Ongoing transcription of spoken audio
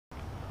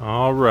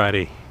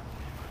Alrighty,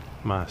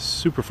 my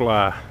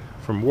Superfly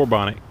from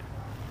Warbonnet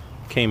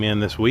came in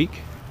this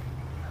week,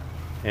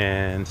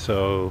 and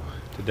so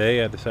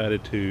today I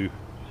decided to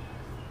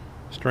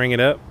string it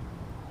up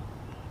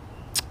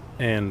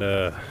and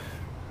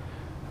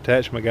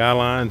attach my guy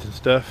lines and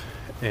stuff,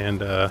 and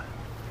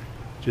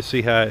just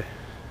see how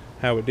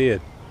it did.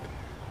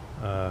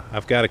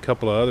 I've got a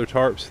couple of other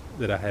tarps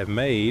that I have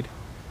made,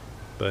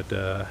 but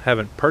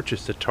haven't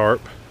purchased a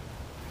tarp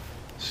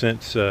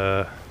since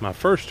my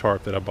first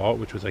tarp that I bought,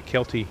 which was a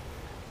Kelty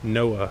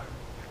Noah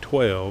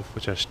 12,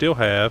 which I still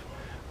have,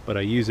 but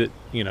I use it,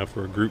 you know,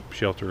 for a group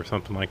shelter or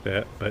something like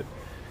that. But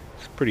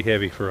it's pretty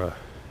heavy for a,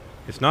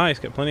 it's nice,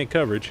 got plenty of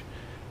coverage,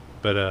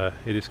 but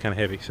it is kind of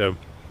heavy. So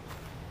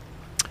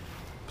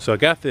I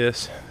got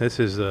this. This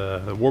is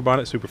the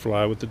Warbonnet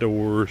Superfly with the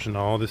doors and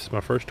all. This is my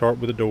first tarp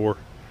with a door,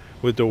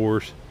 with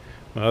doors.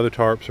 My other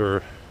tarps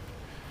are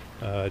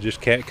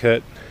just cat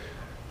cut,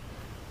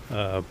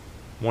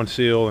 one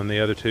seal, and the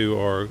other two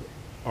are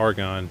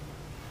argon,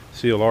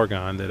 seal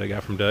argon that I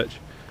got from Dutch,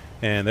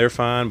 and they're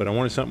fine, but I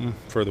wanted something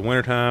for the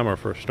wintertime or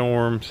for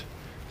storms,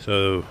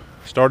 so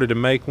started to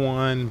make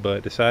one,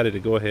 but decided to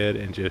go ahead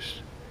and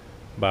just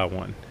buy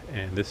one,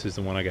 and this is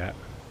the one I got.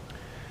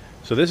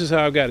 So this is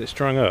how I've got it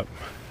strung up.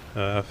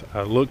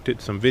 I looked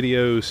at some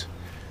videos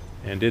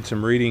and did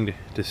some reading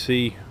to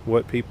see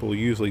what people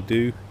usually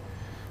do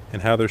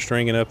and how they're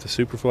stringing up the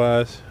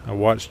Superflies. I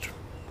watched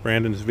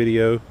Brandon's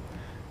video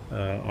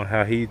on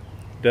how he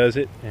does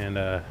it,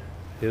 and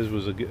his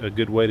was a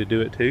good way to do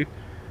it too.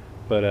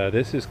 But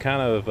this is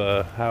kind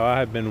of how I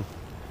have been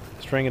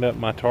stringing up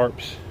my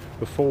tarps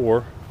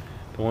before,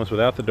 the ones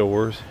without the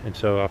doors, and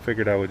so I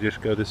figured I would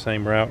just go the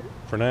same route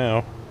for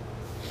now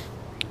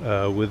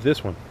with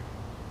this one.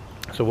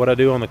 So what I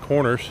do on the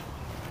corners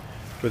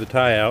for the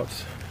tie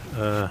outs,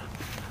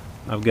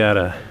 I've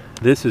got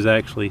this is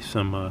actually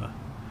some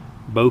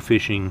bow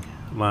fishing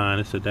line.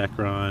 It's a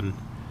Dacron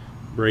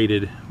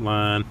braided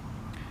line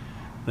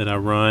that I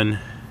run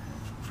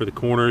for the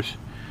corners.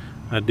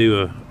 I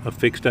do a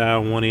fixed eye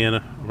on one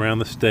end around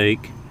the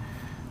stake,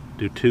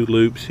 do 2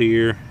 loops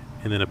here,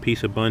 and then a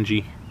piece of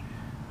bungee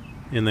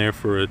in there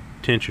for a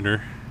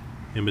tensioner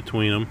in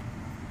between them,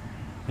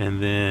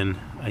 and then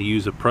I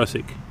use a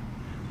prusik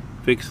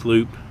fixed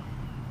loop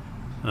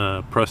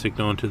prusik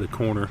onto the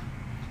corner,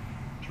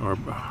 or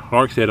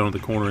lark's head onto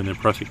the corner, and then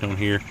prusik on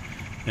here.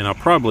 And I'll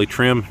probably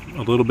trim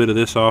a little bit of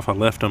this off. I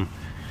left them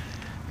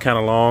kind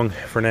of long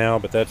for now,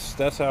 but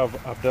that's how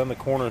I've done the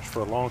corners for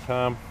a long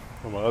time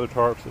on my other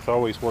tarps. It's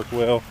always worked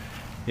well.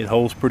 It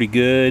holds pretty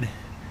good.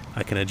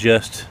 I can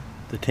adjust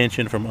the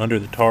tension from under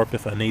the tarp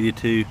if I needed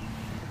to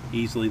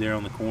easily there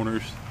on the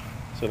corners.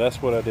 So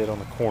that's what I did on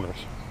the corners.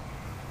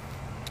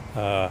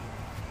 I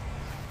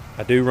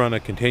do run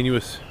a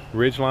continuous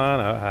ridge line.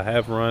 I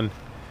have run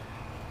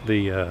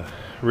the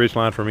ridge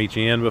line from each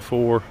end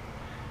before,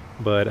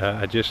 but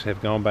I just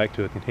have gone back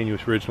to a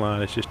continuous ridge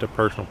line. It's just a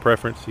personal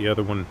preference. The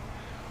other one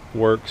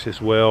works as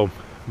well,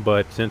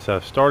 but since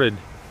I've started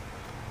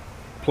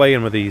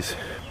playing with these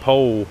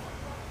pole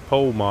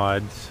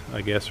mods,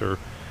 I guess, or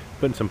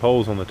putting some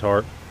poles on the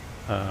tarp,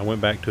 I went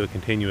back to a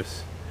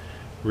continuous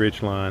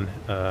ridge line.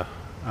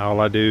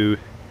 All I do,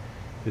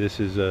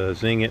 this is a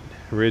Zingit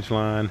ridge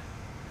line.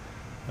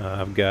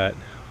 I've got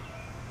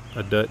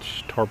a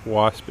Dutch tarp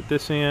wasp at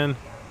this end,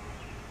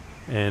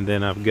 and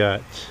then I've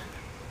got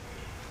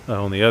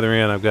on the other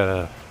end I've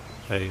got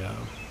a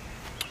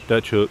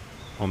Dutch hook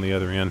on the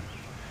other end.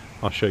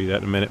 I'll show you that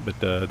in a minute, but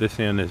this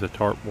end is a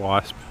tarp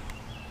wasp,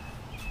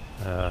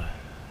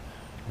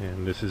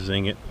 and this is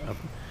Zingit.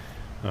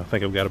 I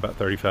think I've got about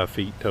 35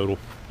 feet total.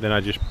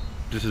 Then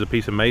this is a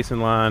piece of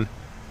mason line,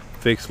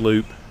 fixed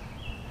loop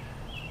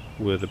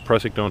with a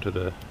prusik onto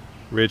the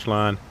ridge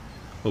line,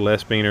 a little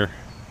S-beaner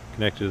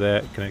connected to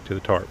that, connect to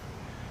the tarp.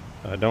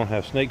 I don't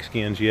have snake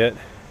skins yet,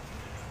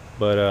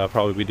 but I'll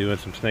probably be doing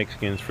some snake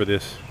skins for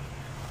this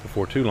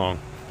before too long.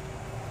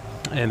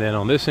 And then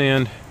on this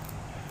end,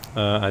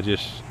 I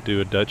just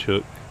do a Dutch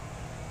hook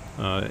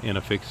in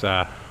a fixed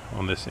eye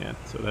on this end.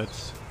 So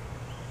that's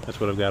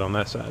what I've got on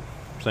that side.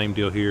 Same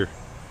deal here.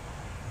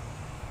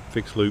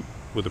 Fixed loop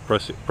with a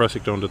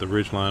prusik onto the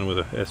ridge line with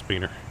a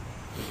S-beaner.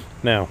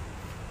 Now,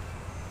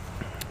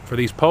 for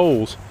these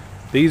poles,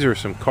 these are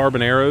some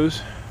carbon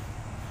arrows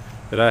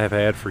that I have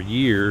had for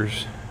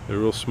years. They're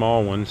real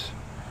small ones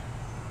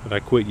that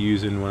I quit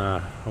using when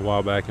a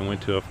while back and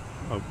went to a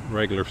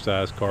regular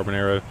size carbon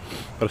arrow,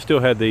 but I still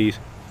had these.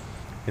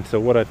 And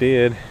so what I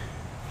did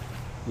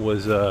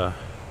was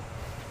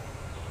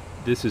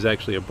this is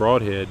actually a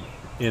broadhead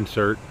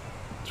insert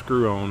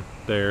screw on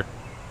there.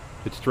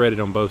 It's threaded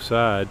on both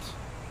sides,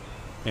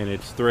 and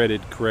it's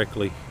threaded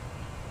correctly.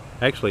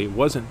 Actually, it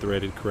wasn't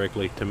threaded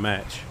correctly to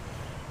match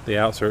the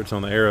outserts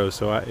on the arrows,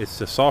 so it's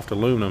a soft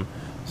aluminum,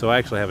 so I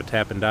actually have a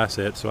tap and die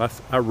set. So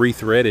I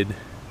re-threaded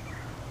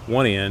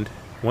one end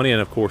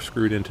of course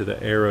screwed into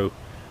the arrow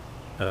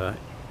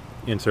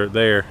insert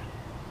there,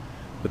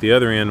 but the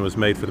other end was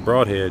made for the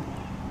broadhead.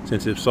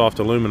 Since it's soft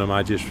aluminum,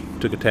 I just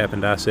took a tap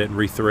and die set and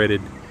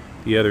re-threaded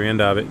the other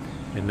end of it,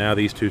 and now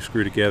these two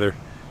screw together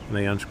and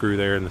they unscrew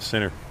there in the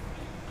center.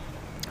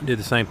 Did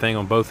the same thing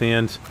on both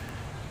ends,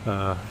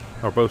 or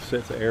both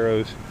sets of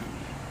arrows,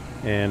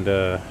 and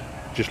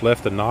just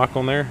left the knock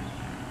on there.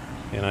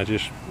 And I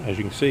just, as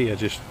you can see, I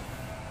just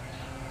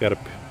got a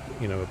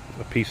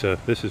piece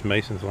of, this is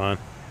mason's line,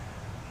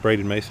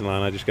 braided mason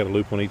line. I just got a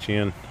loop on each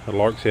end. A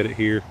lark's head it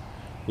here,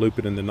 loop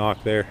it in the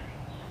knock there,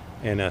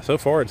 and so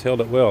far it's held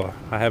up well.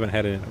 I haven't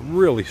had a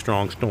really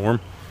strong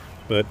storm,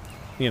 but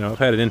I've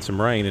had it in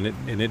some rain,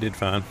 and it did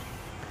fine.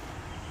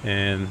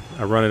 And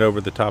I run it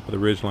over the top of the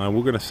ridge line.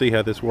 We're going to see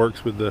how this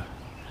works with the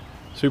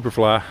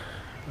Superfly.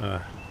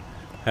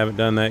 Haven't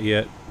done that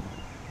yet,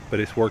 but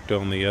it's worked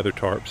on the other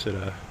tarps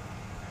that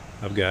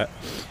I've got.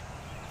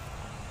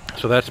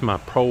 So that's my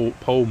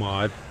pole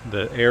mod.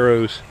 The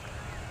arrows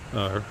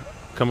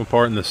come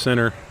apart in the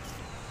center.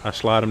 I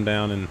slide them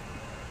down in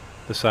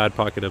the side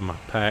pocket of my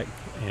pack,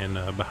 and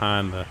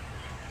behind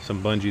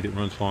some bungee that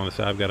runs along the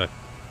side. I've got a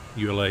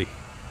ULA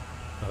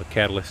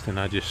catalyst, and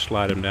I just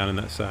slide them down in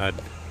that side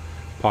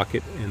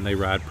pocket, and they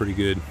ride pretty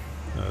good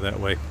that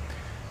way.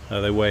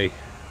 They weigh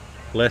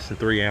less than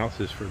 3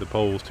 ounces for the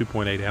poles,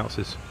 2.8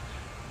 ounces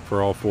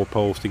for all 4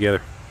 poles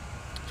together,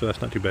 so that's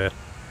not too bad.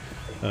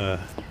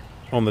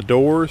 On the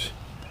doors,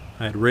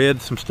 I had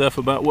read some stuff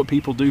about what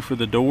people do for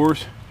the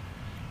doors,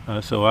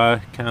 so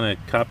I kind of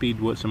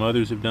copied what some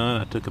others have done.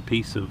 I took a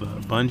piece of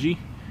bungee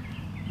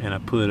and I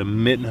put a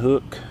mitten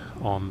hook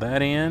on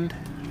that end,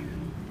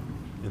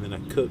 and then I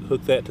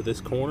hook that to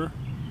this corner,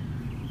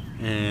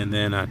 and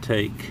then I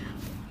take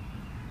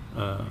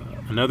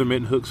another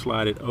mitten hook,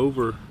 slide it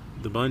over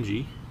the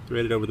bungee,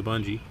 thread it over the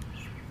bungee,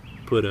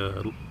 put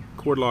a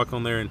cord lock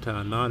on there and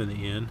tie a knot in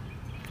the end,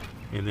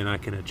 and then I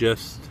can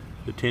adjust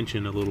the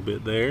tension a little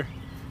bit there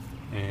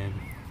and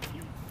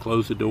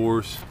close the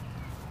doors,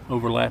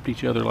 overlap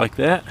each other like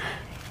that,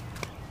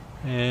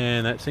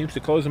 and that seems to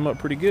close them up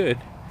pretty good.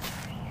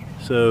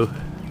 So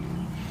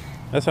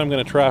that's what I'm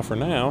going to try for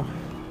now,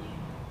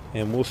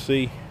 and we'll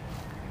see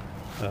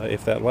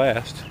if that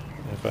lasts,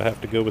 if I have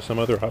to go with some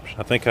other option.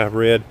 I think I've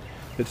read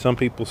that some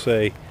people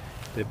say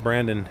that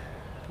Brandon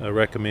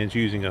recommends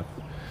using a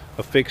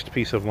fixed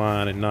piece of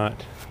line and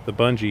not the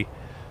bungee,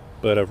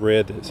 but I've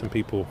read that some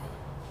people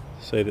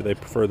say that they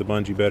prefer the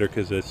bungee better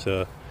because it's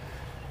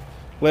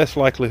less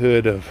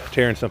likelihood of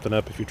tearing something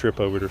up if you trip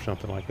over it or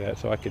something like that.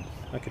 So I could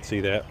see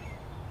that.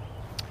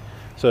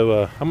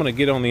 So I'm going to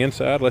get on the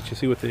inside, let you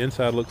see what the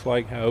inside looks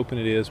like, how open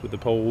it is with the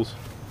poles.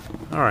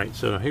 Alright,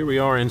 so here we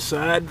are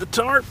inside the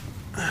tarp,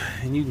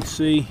 and you can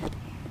see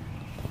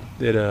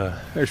that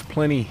there's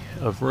plenty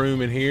of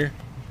room in here.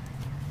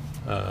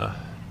 Got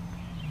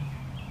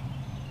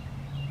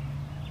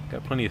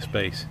plenty of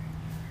space.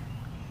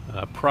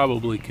 I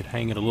probably could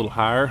hang it a little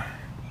higher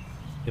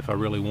if I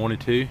really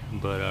wanted to,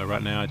 but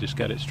right now I just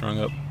got it strung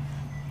up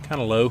kind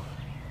of low,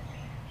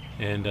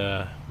 and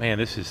man,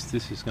 this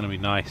is going to be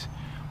nice.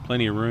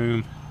 Plenty of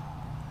room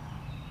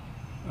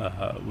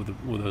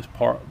with those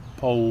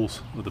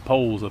poles, with the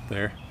poles up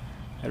there.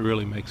 That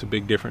really makes a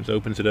big difference.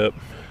 Opens it up.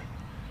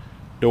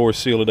 Doors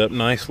seal it up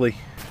nicely.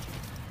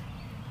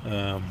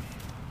 Tighten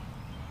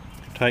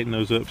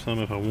those up some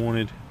if I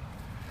wanted.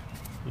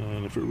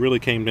 If it really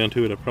came down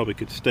to it, I probably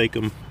could stake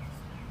them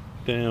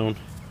down,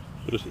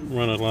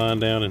 run a line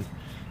down and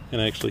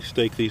actually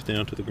stake these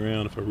down to the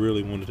ground if I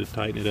really wanted to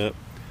tighten it up.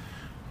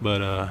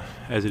 But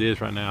as it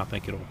is right now, I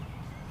think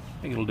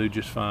it'll do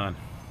just fine.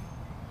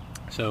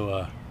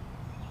 So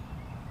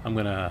I'm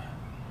gonna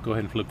go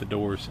ahead and flip the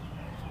doors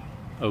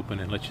open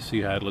and let you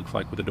see how it looks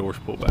like with the doors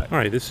pulled back. All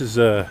right, this is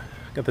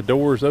got the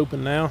doors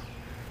open now,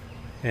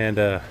 and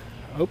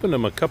opened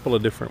them a couple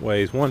of different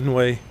ways. One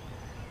way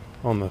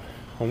on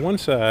one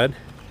side,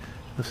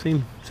 I've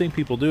seen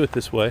people do it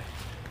this way.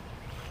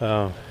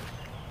 Pulled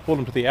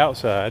them to the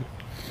outside,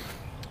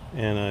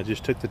 and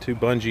just took the 2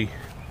 bungee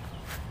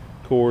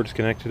cords,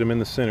 connected them in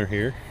the center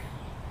here,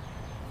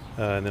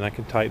 and then I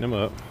can tighten them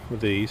up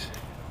with these.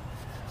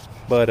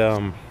 But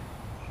I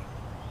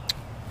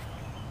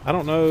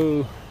don't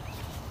know,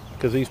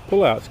 because these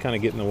pullouts kind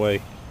of get in the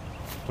way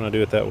when I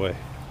do it that way.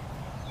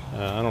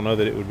 I don't know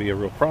that it would be a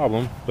real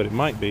problem, but it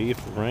might be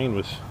if the rain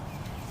was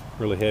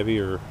really heavy,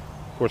 or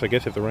of course I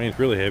guess if the rain's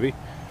really heavy,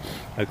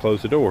 I'd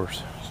close the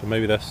doors. So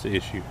maybe that's the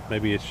issue.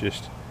 Maybe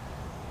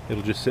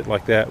it'll just sit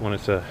like that when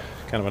it's a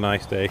kind of a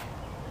nice day.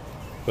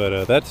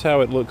 But that's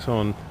how it looks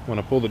when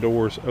I pull the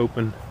doors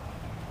open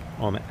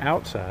on the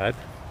outside.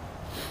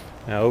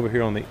 Now over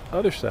here on the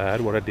other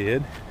side, what I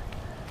did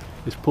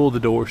is pull the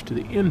doors to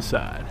the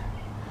inside.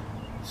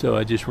 So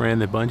I just ran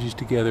the bungees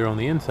together on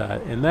the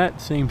inside, and that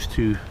seems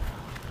to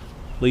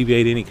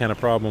alleviate any kind of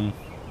problem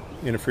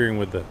interfering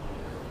with the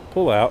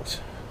pullouts.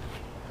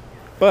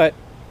 But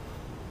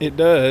it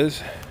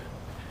does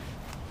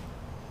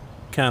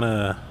kind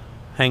of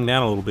hang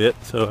down a little bit,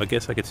 so I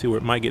guess I could see where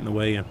it might get in the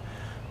way and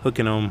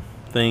hooking on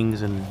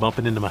things and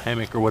bumping into my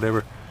hammock or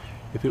whatever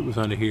if it was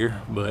under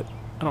here. But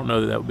I don't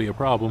know that would be a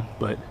problem,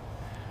 but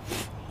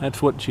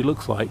that's what she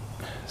looks like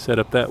set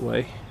up that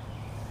way.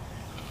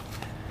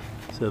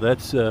 So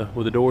that's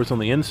with the doors on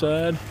the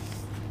inside,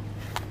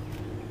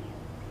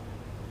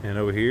 and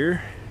over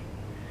here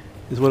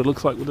is what it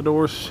looks like with the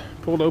doors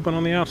pulled open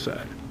on the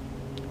outside.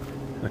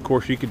 And of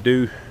course, you could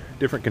do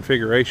different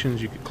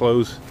configurations. You could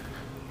close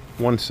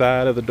one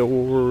side of the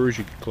doors,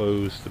 you could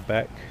close the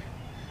back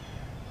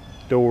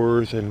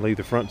doors and leave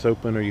the fronts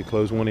open, or you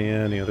close one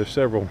end. You know, there's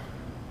several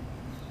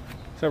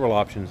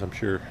options, I'm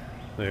sure,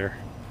 there.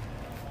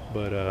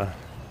 But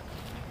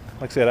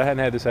like I said, I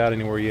hadn't had this out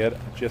anywhere yet.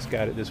 I just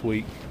got it this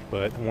week,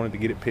 but I wanted to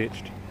get it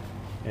pitched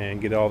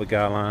and get all the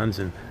guy lines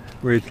and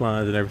ridge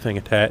lines and everything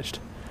attached,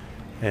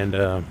 and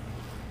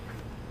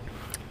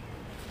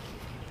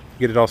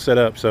get it all set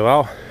up. So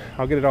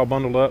I'll get it all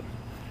bundled up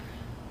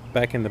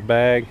back in the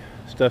bag.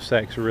 Stuff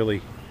sack's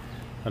really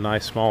a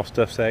nice small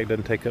stuff sack,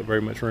 doesn't take up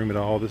very much room at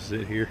all. This is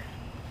it here.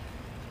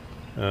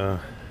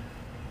 But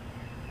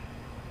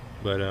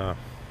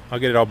I'll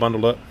get it all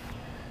bundled up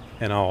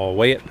and I'll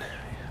weigh it.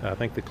 I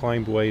think the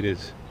claimed weight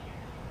is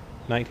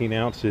 19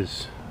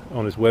 ounces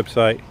on his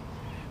website,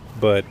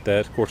 but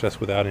of course that's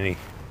without any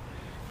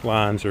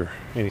lines or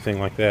anything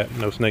like that,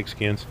 no snake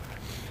skins.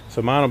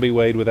 So mine will be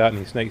weighed without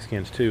any snake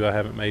skins too. I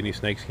haven't made any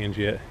snake skins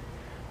yet,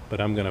 but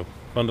I'm gonna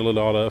bundle it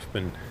all up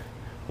and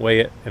weigh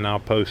it, and I'll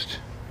post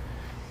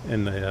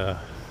in the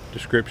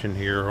description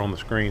here or on the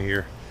screen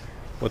here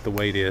what the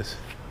weight is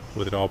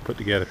with it all put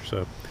together.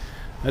 So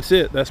that's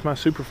it. That's my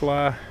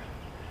Superfly.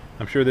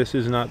 I'm sure this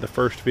is not the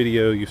first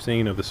video you've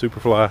seen of the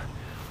Superfly,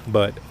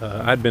 but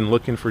I'd been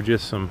looking for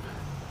just some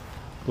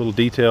little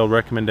detailed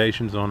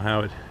recommendations on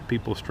how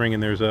people stringing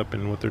theirs up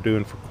and what they're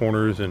doing for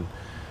corners and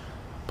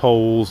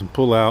poles and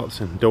pullouts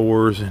and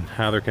doors and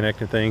how they're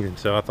connecting things. And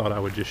so I thought I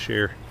would just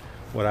share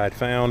what I had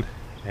found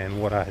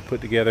and what I had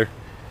put together,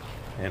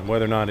 and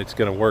whether or not it's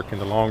going to work in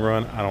the long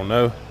run, I don't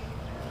know,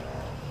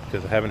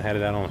 because I haven't had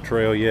it out on the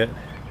trail yet.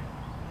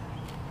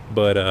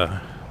 But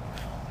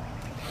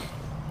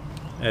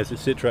as it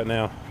sits right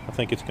now, I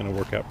think it's going to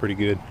work out pretty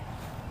good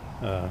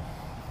the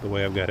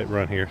way I've got it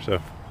run here.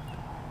 So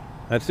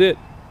that's it.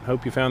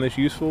 Hope you found this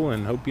useful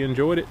and hope you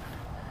enjoyed it,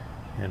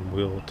 and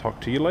we'll talk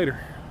to you later.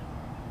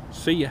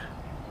 See ya.